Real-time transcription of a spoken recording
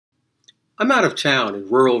I'm out of town in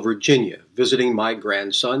rural Virginia visiting my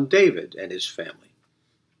grandson David and his family.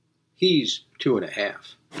 He's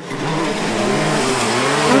 2.5.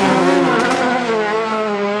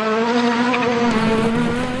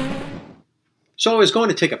 So I was going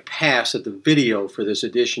to take a pass at the video for this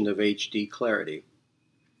edition of HD Clarity.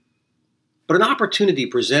 But an opportunity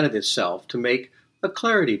presented itself to make a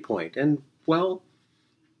clarity point, and, well,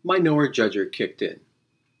 my knower judger kicked in.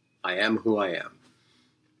 I am who I am.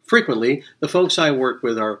 Frequently, the folks I work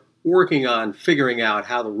with are working on figuring out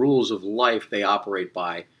how the rules of life they operate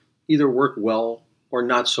by either work well or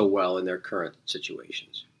not so well in their current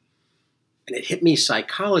situations. And it hit me,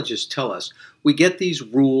 psychologists tell us we get these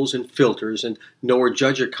rules and filters and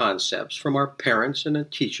knower-judger concepts from our parents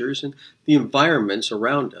and teachers and the environments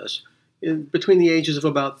around us between the ages of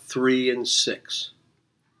about 3 and 6.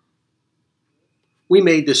 We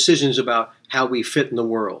made decisions about how we fit in the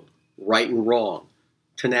world, right and wrong,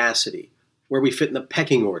 tenacity, where we fit in the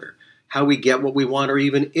pecking order, how we get what we want, or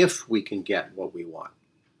even if we can get what we want.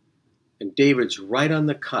 And David's right on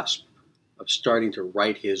the cusp of starting to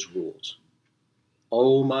write his rules.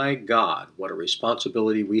 Oh my God, what a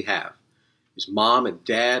responsibility we have. His mom and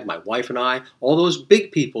dad, my wife and I, all those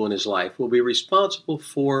big people in his life will be responsible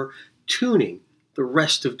for tuning the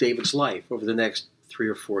rest of David's life over the next 3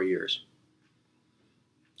 or 4 years.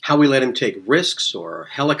 How we let him take risks or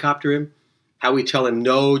helicopter him, how we tell him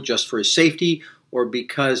no just for his safety or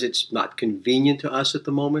because it's not convenient to us at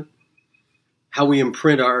the moment, how we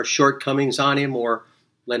imprint our shortcomings on him or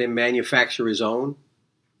let him manufacture his own,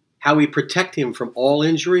 how we protect him from all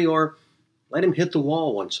injury or let him hit the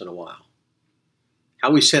wall once in a while,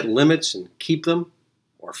 how we set limits and keep them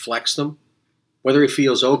or flex them, whether he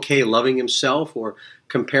feels okay loving himself or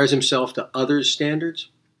compares himself to others' standards,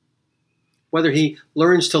 whether he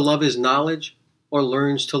learns to love his knowledge or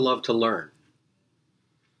learns to love to learn.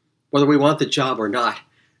 Whether we want the job or not,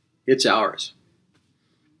 it's ours.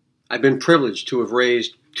 I've been privileged to have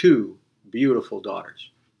raised 2 beautiful daughters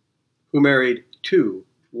who married 2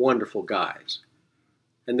 wonderful guys,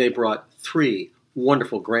 and they brought 3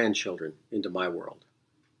 wonderful grandchildren into my world.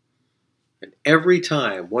 And every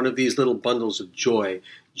time one of these little bundles of joy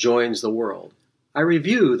joins the world, I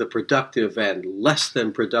review the productive and less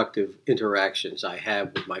than productive interactions I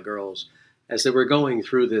have with my girls as they were going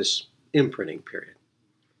through this imprinting period.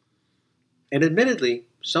 And admittedly,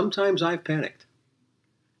 sometimes I've panicked.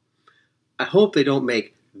 I hope they don't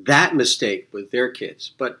make that mistake with their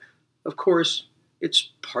kids, but of course, it's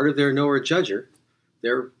part of their knower-judger,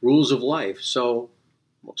 their rules of life, so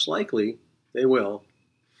most likely they will.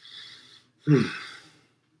 I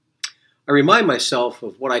remind myself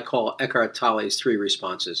of what I call Eckhart Tolle's 3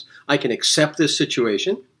 responses. I can accept this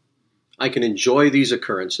situation, I can enjoy these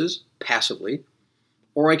occurrences passively,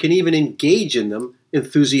 or I can even engage in them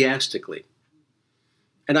enthusiastically.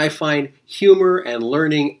 And I find humor and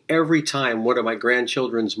learning every time one of my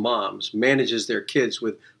grandchildren's moms manages their kids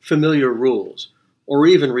with familiar rules, or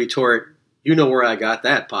even retort, "You know where I got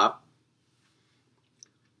that, Pop."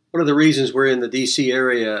 One of the reasons we're in the D.C.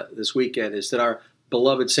 area this weekend is that our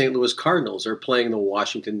beloved St. Louis Cardinals are playing the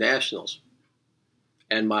Washington Nationals.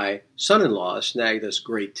 And my son-in-law snagged us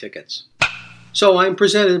great tickets. So I'm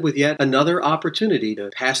presented with yet another opportunity to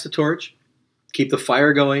pass the torch, keep the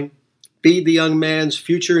fire going, be the young man's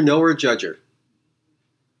future knower-judger.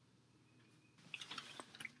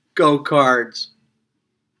 Go Cards!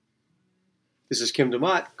 This is Kim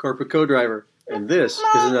DeMotte, corporate co-driver, and this is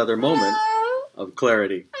another moment of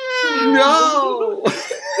clarity. No!